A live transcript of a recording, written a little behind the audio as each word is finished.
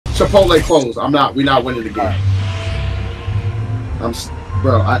Chipotle closed. We not winning the game.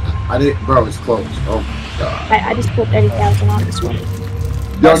 Bro, I didn't, bro, it's closed. Oh my god. I just put 30,000 on this one.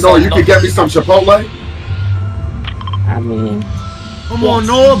 Yo, no, you can get me some Chipotle? I mean... Come on,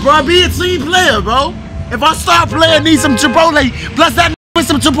 Nour, bro. Be a team player, bro. If I start playing, need some Chipotle. Plus that with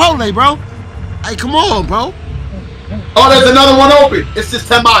some Chipotle, bro. Hey, come on, bro. Oh, there's another one open. It's just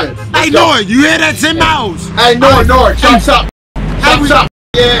 10 miles. Hey, Nour, you hear that? 10 miles. Hey, Nour, chop, chop. Chop, chop.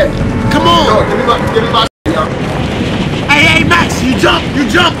 Yeah. Come on. Nour, give me my yo. Hey, Max, you jump,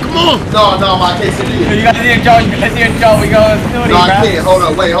 come on. No, my quesadilla. You gotta see a Joe, let's see a Joe, we go, let's do it, no, I can't, hold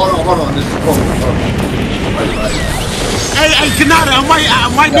on, this is cool. Hey, Khanada, I'm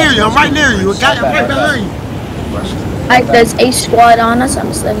right near you, I'm right behind you. Like, there's a squad on us,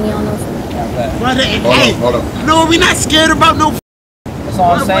 I'm sending you on over. Hold on. No, we not scared about no. That's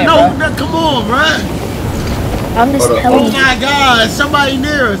all I'm saying, no, come on, bro. I'm just telling you. Oh my God, somebody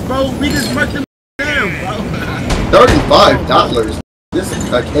near us, bro. We just marked them down, bro. $35. This is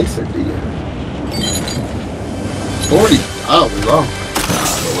a quesadilla. $40.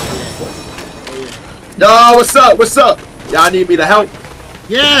 Yo, what's up? Y'all need me to help?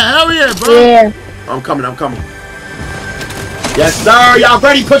 Yeah, hell yeah, bro. Yeah. I'm coming. Yes, sir. Y'all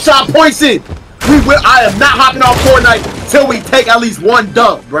ready? Put y'all points in. I am not hopping on Fortnite till we take at least one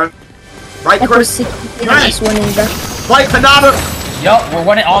dub, bro. Right, Chris? Right, Khanada? Yup, we're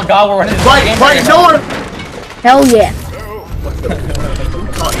winning. Oh God, we're winning this game. Right, Nour? Hell yeah.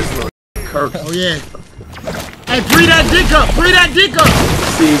 Oh yeah. Hey, free that dick up.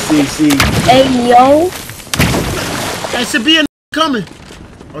 See. Hey, yo. That should be a coming.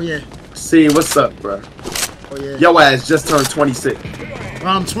 Oh yeah. See, what's up, bro? Oh yeah. Yo ass just turned 26. Bro,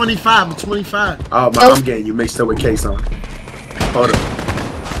 I'm 25. Oh my, I'm getting you mixed up with K-Son. Hold up.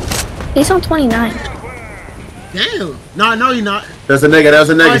 He's on 29. Damn. No, you're not. There's a nigga. Oh,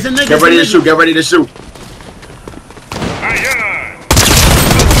 Get ready to shoot.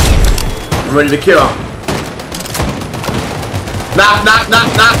 I'm ready to kill him. Knock.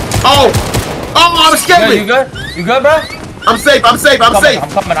 Oh, I'm escaping. You good, bro? I'm safe. I'm safe. I'm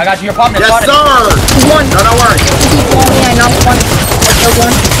coming. I got you. You're popping. Yes, sir. One. No, don't worry. I know one.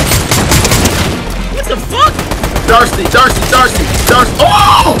 What the fuck? Thirsty.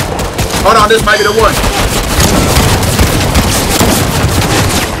 Oh! Hold on, this might be the one.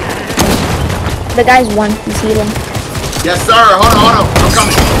 The guy's one. He's healing. Yes, sir. Hold on. I'm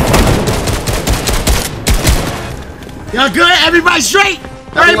coming. Y'all good? Everybody straight?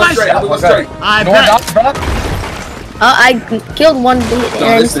 Everyone straight. I bet. Bro. I killed one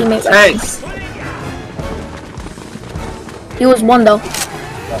teammate. Thanks. He was one though.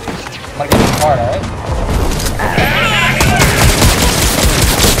 I'm gonna get this card, alright?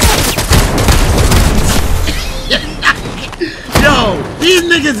 Yo, these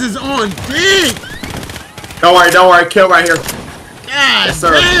niggas is on dick. Don't worry. Kill right here. God yes,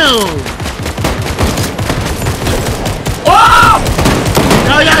 sir. Damn. Oh!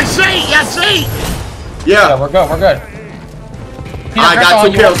 Yo, y'all straight. Yeah, we're good. I got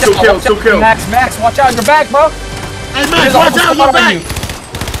two kills. Max, watch out, you're back, bro. Hey, Max, watch out, you're back.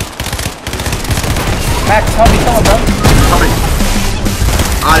 Max, help me kill him, bro. Coming.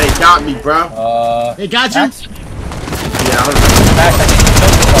 Ah, they got me, bro. They got you? Max? Yeah, I don't know. Max, I think you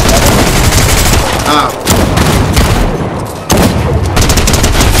killed yourself, bro.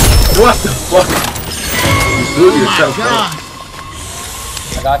 What the fuck? You blew yourself, my God.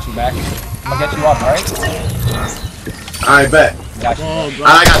 I got you, Max. I'm gonna get you up, alright? I bet. Got you.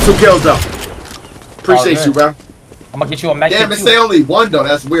 I got 2 kills though. Appreciate you, bro. I'm gonna get you a mech. Damn, it say only 1 though.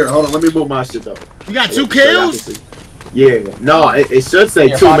 That's weird. Hold on, let me move my shit though. You got 2 kills? Yeah. No, it should say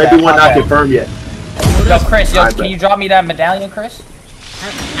 2. Maybe one not confirmed yet. Yo, Chris, can you drop me that medallion, Chris?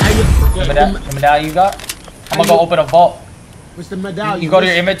 The medallion you got? I'm gonna go open a vault. What's the medallion? You go to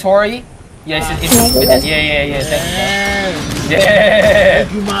your inventory. Yeah, yeah.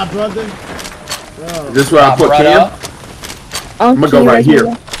 Thank you, my brother. Is this where I put Cam? I'm gonna go right here.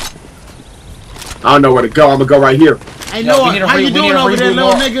 I don't know where to go. I'm gonna go right here. Hey, Nour, how you doing over there,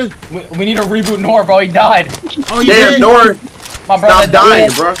 little nigga? We need to reboot Nour, bro. He died. Oh, you did? Nour. My brother Stop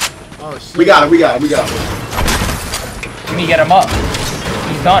dying, bro. Oh, shit. We got it. Let me get him up.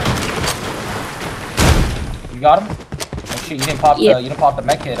 He's done. You got him? Oh shit! You didn't pop the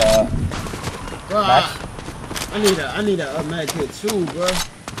mech hit. Bro, Max? I need a med kit too, bro.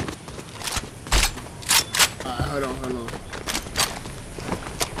 Hold on.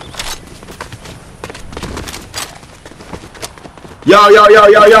 Yo. Yo.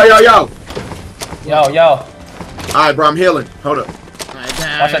 Alright, bro, I'm healing. Hold up. Alright,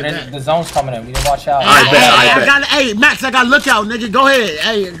 Watch out, the zone's coming in. We didn't watch out. I bet. Hey, Max, I got lookout, nigga. Go ahead.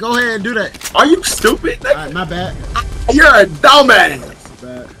 Hey, go ahead and do that. Are you stupid? Alright, my bad. You're a dumbass.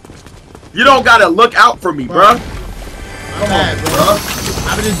 Bad. You don't gotta look out for me, bro. My bad, bro.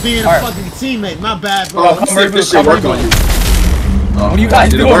 I've been just being a fucking teammate. My bad, bro. Oh, let's see if this shit work on you. What are you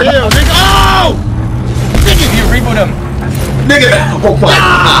guys doing? Nigga. Oh! Nigga, you reboot him. Nigga! Oh my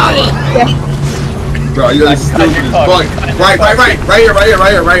god! Bro, you're stupid as fuck. Right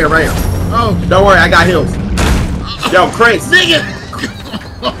here. Oh. Don't worry, I got heals. Yo, Chris. Nigga!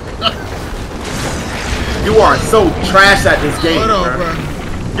 You are so trash at this game, Hold on, bro.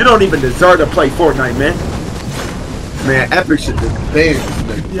 bro. You don't even deserve to play Fortnite, man. Man, Epic shit is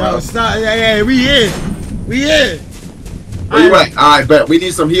banned. Yo, stop. Yeah, we here. We here. Where you at? Alright, bet. We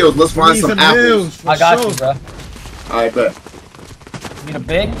need some heals. Let's find some apples. I got you, bro. Alright, bet. You need a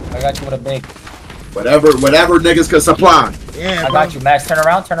big? I got you with a big. Whatever niggas can supply. Yeah, I got you, Max. Turn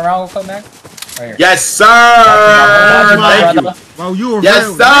around real quick, Max. Right here. Yes, sir! Thank Thank you. Bro, you were Yes,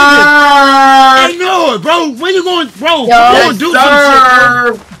 real. sir! Hey, no, bro. Where you going, bro? Yo. You gonna do some shit,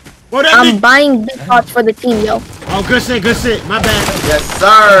 bro? Bro, that I'm nigga. buying big pots for the team, yo. Oh, good shit. My bad. Yes,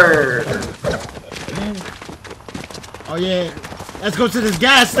 sir! Oh, yeah. Let's go to this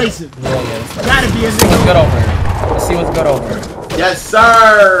gas station. Yeah. Gotta be a Let's see what's nigga. good over here. Let's see what's good over here. Yes,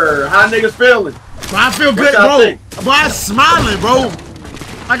 sir! How niggas feeling? Bro, I feel good, y'all bro. think? Bro, I'm smiling, bro.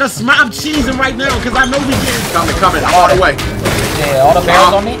 Like I'm cheesing right now, because I know we getting. Coming, all the way. Yeah, all the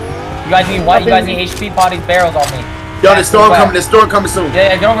barrels on me. You guys need white, you guys need HP pot, these barrels on me. Yo, Max, the storm coming soon.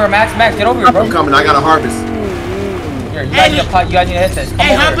 Yeah, get over here, Max, get over here, bro. I'm coming, I got a harvest. Here, you guys need a pot, you guys need to hit this. Come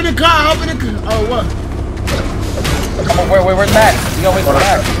Hey, over hop in here. the car. Oh, what? Come on, where's Max? You gotta wait for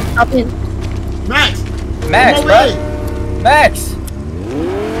Max. Up in. Max, Max, come bro. over here. Max.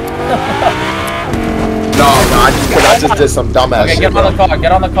 No, I just did some dumbass Okay, shit, get bro. on the car,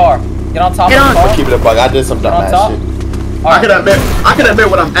 get on the car. Get on top Get of on. the car. Keep it a bug, I did some Get on dumbass top. shit. All I right. can admit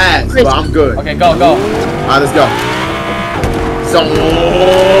what I'm ass, but I'm good. Okay, go. Alright, let's go. So,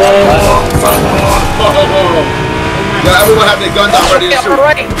 yeah, everyone have their guns out ready to Yeah, shoot.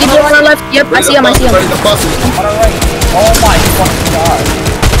 right. People on the left. Yep, I see him. Ready to bust it. On the right. Oh my fucking god.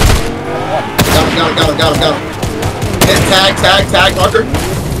 Got him. Hit tag, marker.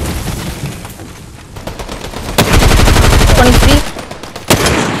 20 feet.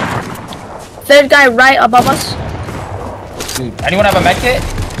 Third guy right above us. Dude, anyone have a med kit?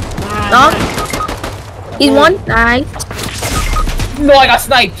 No? He's one. Nice. No, I got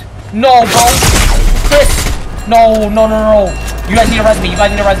sniped. No, bro. Chris. No. You guys need to res me.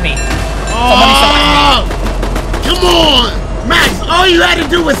 Somebody survive me. Oh, come on, Max. All you had to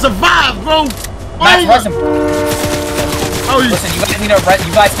do was survive, bro. Max, res him. Oh, Listen, you guys need to res.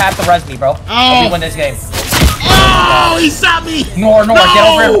 You guys have to res me, bro. If we win this game. Oh, he shot me. Nour, No. get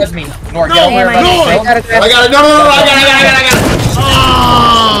over here and res me. Nour, get over here and res me. No. bro. I got it. No, I got it.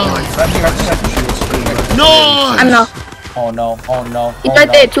 Oh, Res me. no. I'm not. Oh no. He's right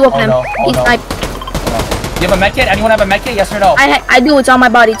there. Two of them. He's sniped. You have a med kit? Anyone have a med kit? Yes or no? I do. It's on my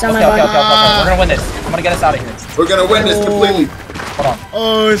body. It's on my Okay. body. We're gonna win this. I'm gonna get us out of here. We're gonna win this completely. Hold on.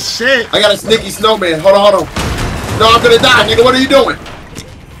 Oh shit. I got a sneaky snowman. Hold on. No, I'm gonna die, nigga. What are you doing?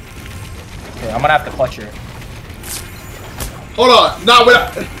 Okay, I'm gonna have to clutch here. Hold on. No,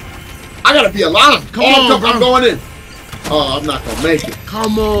 I gotta be alive. Come on, bro. I'm going in. Oh, I'm not gonna make it.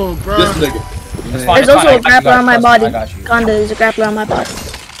 Come on, bro. This nigga. It's fine, There's it's also fine. a grappler on my body. I got you. Conda, there's a grappler on my body.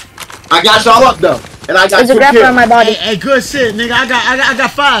 I got y'all up though, and I got There's a 2 grappler on kills. my body. Hey, good shit, nigga. I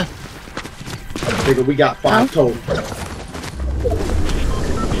got 5. Nigga, we got 5 total.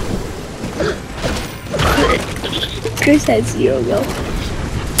 Chris has 0, yo.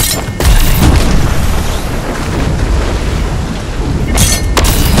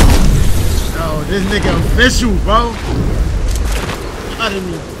 Oh, this nigga official, bro. Out of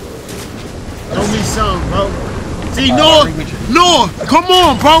me. Throw me some, bro. See, Nour, come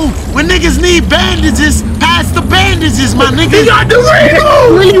on, bro. When niggas need bandages, pass the bandages, my nigga. He got the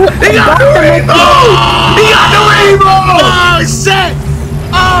rainbow! He got the rainbow! He got the rainbow! Oh, shit!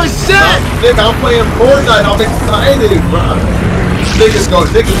 Oh, shit! Nigga, I'm playing Fortnite. I'm excited, bro.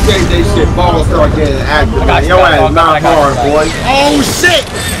 Niggas say they shit. Balls start getting active. got you, Your I ass not got you, hard, boy. Oh, shit!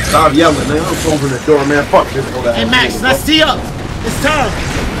 Stop yelling, man. I'm opening the door, man. Fuck this. Hey, Max, let's tee up. It's time.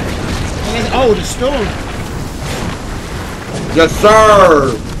 Oh, the storm. Yes,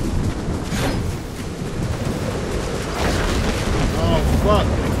 sir. Oh, fuck.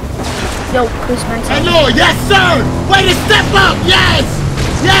 Yo, Chris, Max. Hey, Nour, yes, sir! Way to step up! Yes!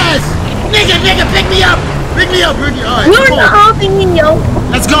 Yes! Nigga, pick me up! Pick me up! All right, You're come not on. hopping in, yo.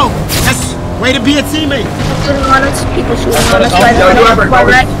 Let's go! Way to be a teammate. Shooting on us. People shooting on us. Yo, you ever Right,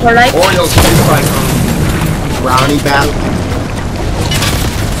 right. Orioles like brownie battle.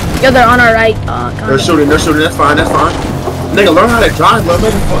 Yo, they're on our right. They're shooting. That's fine. Nigga, learn how to drive, little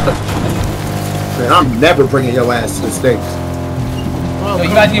motherfucker. Man, I'm never bringing your ass to the States. Yo,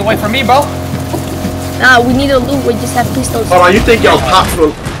 you guys need to wait for me, bro. Nah, we need a loot. We just have pistols. Hold on, you think your pops will...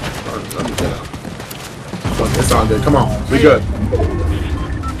 Let me get out. Fuck, it's all good. Come on, we good.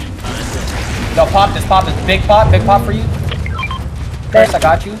 Yo, pop this. Big pop for you. Chris, I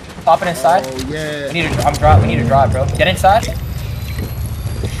got you. Pop it inside. Oh yeah. We need to drive, bro. Get inside.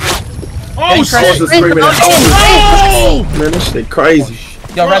 Oh shit! Screaming at Oh! man, this shit crazy.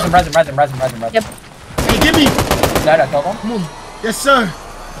 Yo, resin. Yep. Hey, give me. Dada, go. Come on. Yes, sir.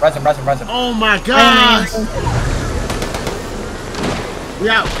 Resin. Oh my gosh. We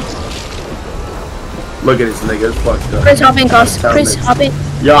out. Look at this nigga, it's fucked up. Chris, hop in, Chris, hop in.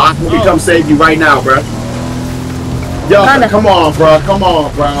 Yo, I can come save you right now, bro. Yo, come on, bro.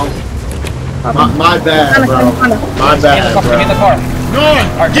 My bad, bro. My bad, bro. Get in the car.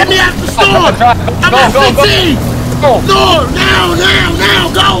 Nour, get me out the store. I'm at 15. Nour, now,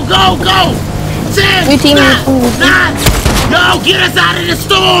 go. 10, 9, yo, get us out of the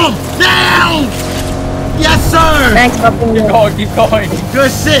storm now. Yes, sir. Max, hop in. Keep going.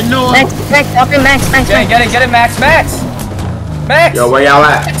 Good shit, Nour. Max, hop in, Max. Get it, Max. Yo, where y'all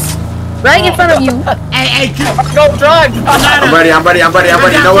at? Right in front of you. Hey, Go drive. I'm ready. No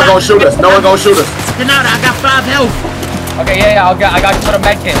one gonna shoot us. Khanada, I got 5 health. Okay, yeah, I got you for the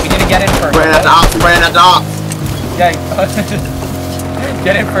med kit. We need to get in first. Ran at the ops. Yeah.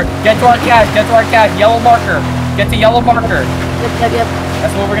 Get to our cash. Yellow marker. Get to yellow marker. Yep.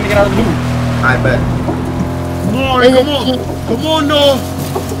 That's what we're gonna get our loot. I bet. Nour, come on, Nour.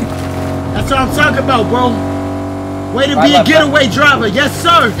 That's what I'm talking about, bro. Way to be a getaway driver. Yes,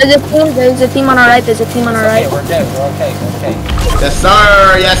 sir. There's a team on our right. Okay, we're good. We're okay. Yes,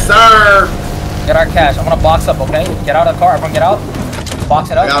 sir. Get our cash. I'm gonna box up, okay? Get out of the car. Everyone get out.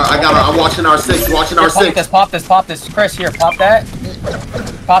 Box it up. I'm watching our 6. Pop this. Chris, here. Pop that.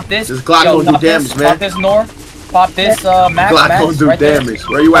 Pop this. This Glock gonna do damage, man. Pop this, Nour. Pop this, Max. Glock gonna do damage.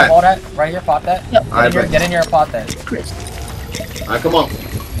 Where you at? All that. Right here. Pop that. Yep. Get in here and pop that. Chris. Alright, come on.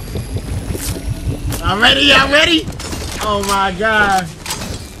 Y'all ready? Oh my god.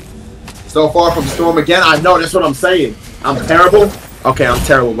 So far from storm again. I know, that's what I'm saying. I'm terrible. Okay, I'm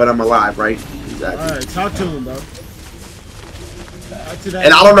terrible, but I'm alive, right? Exactly. Alright, talk to him, bro.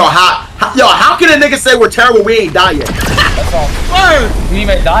 And I don't know how can a nigga say we're terrible? We ain't died yet. That's all. Word. We didn't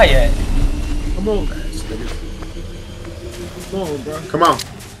even die yet. Come on, bro. Come on.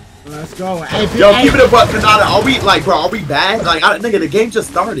 Let's go. Hey, yo, keep it a buck, Khanada. Are we bad? Like, nigga, the game just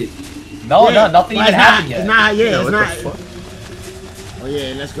started. No, nothing even happened yet. It's not. Oh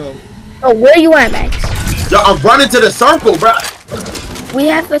yeah, let's go. Oh, where you at, Max? Yo, I'm running to the circle, bro. We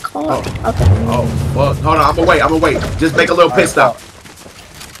have the car. Oh. Okay. Oh, fuck. Hold on, I'm gonna wait. Just make a little pit stop.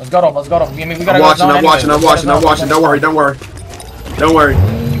 Let's go. We gotta I'm watching. Don't worry.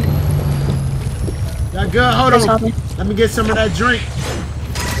 Y'all good? Hold on. Let me get some of that drink.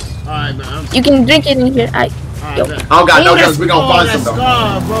 Alright, man. You can drink it in here. I don't got no guns. We gonna find some though.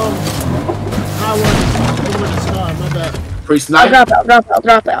 Scar, bro. I want the scar. My bad. Pre-snipe.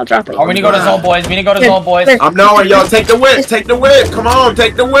 I'll drop it. Oh, we need to go to zone, boys. I'm knowing, yo. Take the whip. Come on,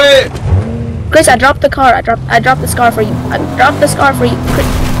 take the whip. Chris, I dropped the car. I dropped the scar for you. Chris.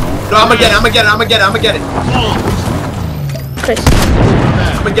 No, I'm gonna get it. Chris.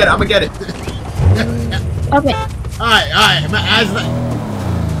 I'm gonna get it. Okay. Alright.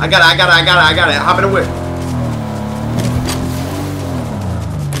 I got it. Hop in the whip.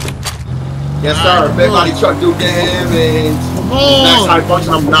 Yes, sir. Big body truck do damage. Come on. Max high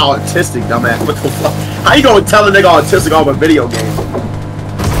function. I'm now autistic, dumbass. What the fuck? How you gonna tell a nigga autistic off a video game?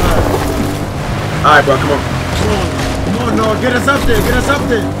 Alright, bro. Come on, Nour. Get us up there.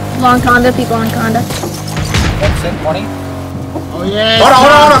 People on Khanada. 20. Oh yeah.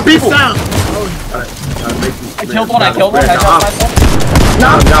 Hold on, people. Sound. I killed one.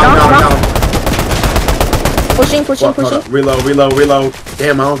 Down. Pushing. Reload.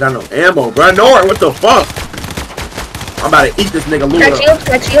 Damn, I don't got no ammo, bro. Nour, what the fuck? I'm about to eat this nigga loot up.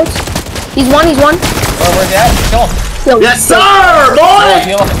 Crack shields. He's one. Where's he at? Kill him. Yes, sir, boy!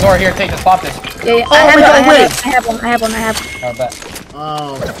 Heal on the door here. Take this. Pop this. Yeah. I have one. I bet.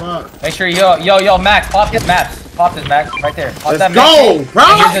 Oh fuck. Make sure yo, Max. Pop this, Max. Right there. Pop Let's that go, Max. bro.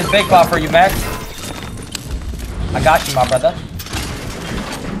 And here's this big pop for you, Max. I got you, my brother.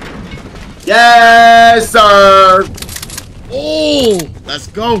 Yes, sir. Oh, let's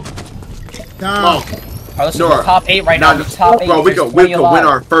go. Come on. Alright, let's do top 8 right now. Top 8. Bro, we could win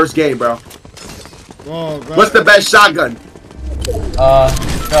our first game, bro. Whoa, bro. What's the best shotgun?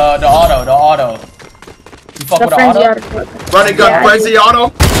 The auto. You fuck The with the frenzy auto? auto. Running gun, Yeah. frenzy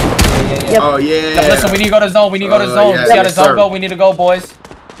auto? Yeah. Oh, yeah. Yo, listen, we need to go to zone. We need to go to zone. yeah, See how the yes, zone sir. go? We need to go, boys.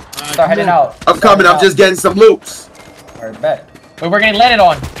 Start heading out. I'm coming. I'm just getting some loops. Alright, bet. Wait, we're getting landed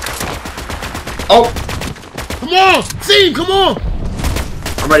on. Oh, Come on! Team, come on!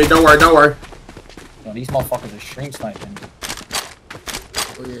 I'm ready. Don't worry. Don't worry. Yo, these motherfuckers are stream sniping.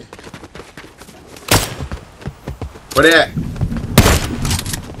 Oh, yeah. Where they at?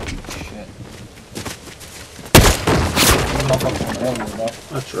 Shit. These motherfuckers are earlier, bro.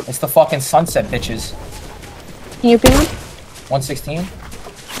 Not sure. It's the fucking sunset, bitches. Can you ping him? 116.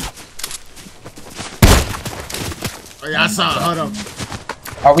 Oh, yeah, I saw it. Hold on.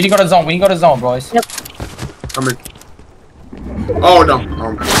 Alright, we need to go to zone. We need to go to zone, boys. Yep. Coming. Oh, no.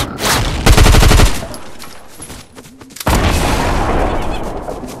 Oh, my God.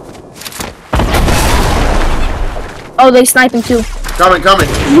 Oh, they sniping too. Coming.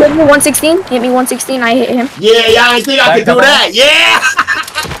 You hit me 116. Hit me 116. I hit him. Yeah, I didn't think I could do that. Yeah.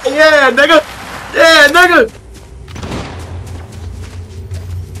 Yeah, nigga. Yeah, nigga.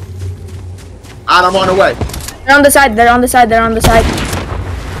 Alright, I'm on the way. They're on the side. They're on the side. They're on the side.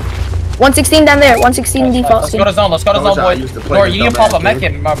 116 down there. 116 default. Let's go to zone. Let's go to I wish zone, I used to boys. play Nor, this you need to pop a dumbass mech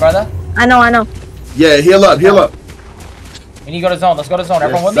game. in, my brother. I know. Yeah, heal up. We need to go to zone. Let's go to zone.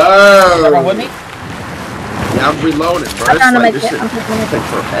 Everyone with me? Sir. Everyone with me? Yeah, I'm reloading, bro. I'm It's trying to like make this it. shit I'm taking it. take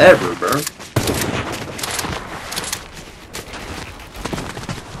forever, bro.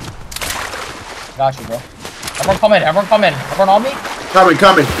 Got you, bro. Everyone come in. Everyone on me?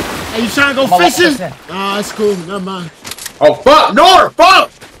 Coming. Hey, you trying to go Come on, let's fishing? listen. Nah, it's cool. Never mind. Oh, fuck. Nour,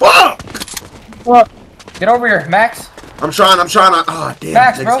 fuck. Well, Get over here, Max. I'm trying to. Oh, damn.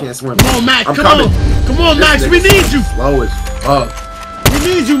 Max, Niggas bro. can't swim. Come on, Max. I'm Come coming. on. Come on, This Max. We nigga's need you. Slow as fuck. We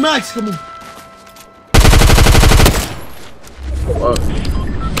need you, Max. Come on.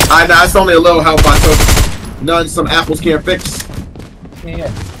 Alright, now it's only a little help I took. None some apples can't fix. Yeah.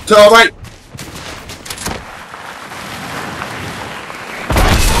 To the right.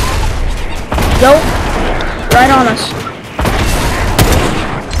 yo, right on us.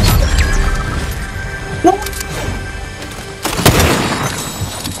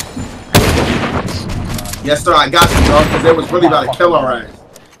 Yes, sir, I got you, bro, because it was really about to kill our ass.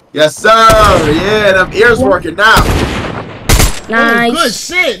 Yes, sir. Yeah, them ears working now. Nice. Oh, good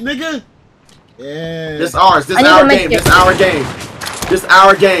shit, nigga. Yeah. This ours. This I need our to make game. it. This our game. This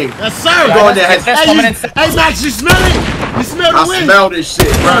our game. Yes, sir. I'm going there. That's Hey, coming you, in. hey, Max, you smell it? You smell the I wind? smell this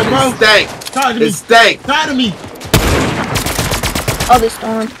shit, bro. Bro. It stank. Talk to me. It stank. Talk to me. Oh, the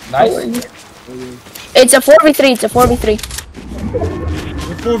storm. Nice. It's a 4v3. It's a 4v3.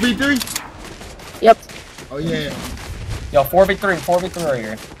 The 4v3? Yep. Oh, yeah. Yo, 4v3 right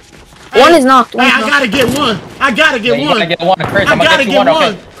here. One is knocked. Hey, One's I knocked. gotta get one. I gotta Yeah, get you one. gotta get one, Chris. I I'm gonna gotta get you one, get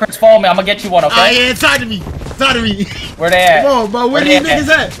okay? one. Chris, follow me. I'm gonna get you one, Oh, okay? yeah, talk to me. Talk to me. Where they at? Come on, bro. Where they these niggas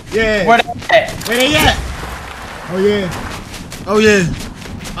at? Yeah. Where they at? Where they at? Oh, yeah. Oh, yeah.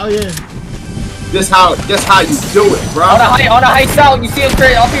 Oh, yeah. This how you do it, bro. On the high south. You see us,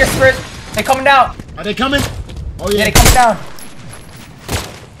 Chris? Up here, Chris. They coming down. Are they coming? Oh, Yeah, yeah. they coming down.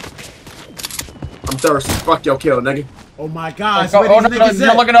 I'm thirsty. Fuck your kill, nigga. Oh, my gosh. Oh, Where no, these niggas you're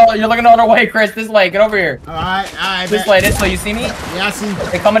at? looking the other way, Chris. This way. Get over here. All right. This bet. way. This way. You see me? Yeah, I see.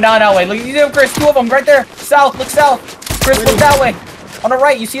 They coming down that way. Look, you see them, Chris? Two of them right there. South. Look south. Chris, look that way. On the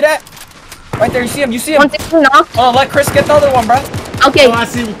right. You see that? Right there. You see him. You see him. 116 knocked. Oh, let Chris get the other one, bro. Okay. Oh, I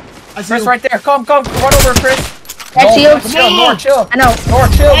see. I see. Chris, right there. Come. Run over, Chris. That shield. Chill. Nor, chill. I know. Nor,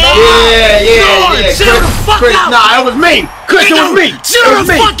 chill, bro. Yeah. Chill the fuck Chris, out. nah, it was me. Chris, it was me. Chill It was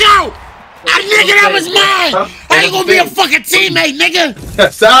the me. fuck out. Nigga, that was mine. I ain't gonna be a fucking teammate, nigga.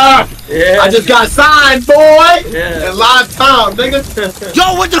 Yes, sir. I just got signed, boy. In live time, nigga.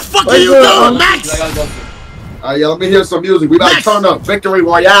 Yo, what the fuck are you doing, Max? Alright, yeah, let me hear some music. We about to Max. turn up. Victory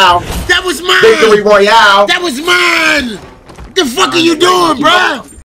Royale. That was mine. Victory Royale. That was mine. The fuck are you doing, bruh?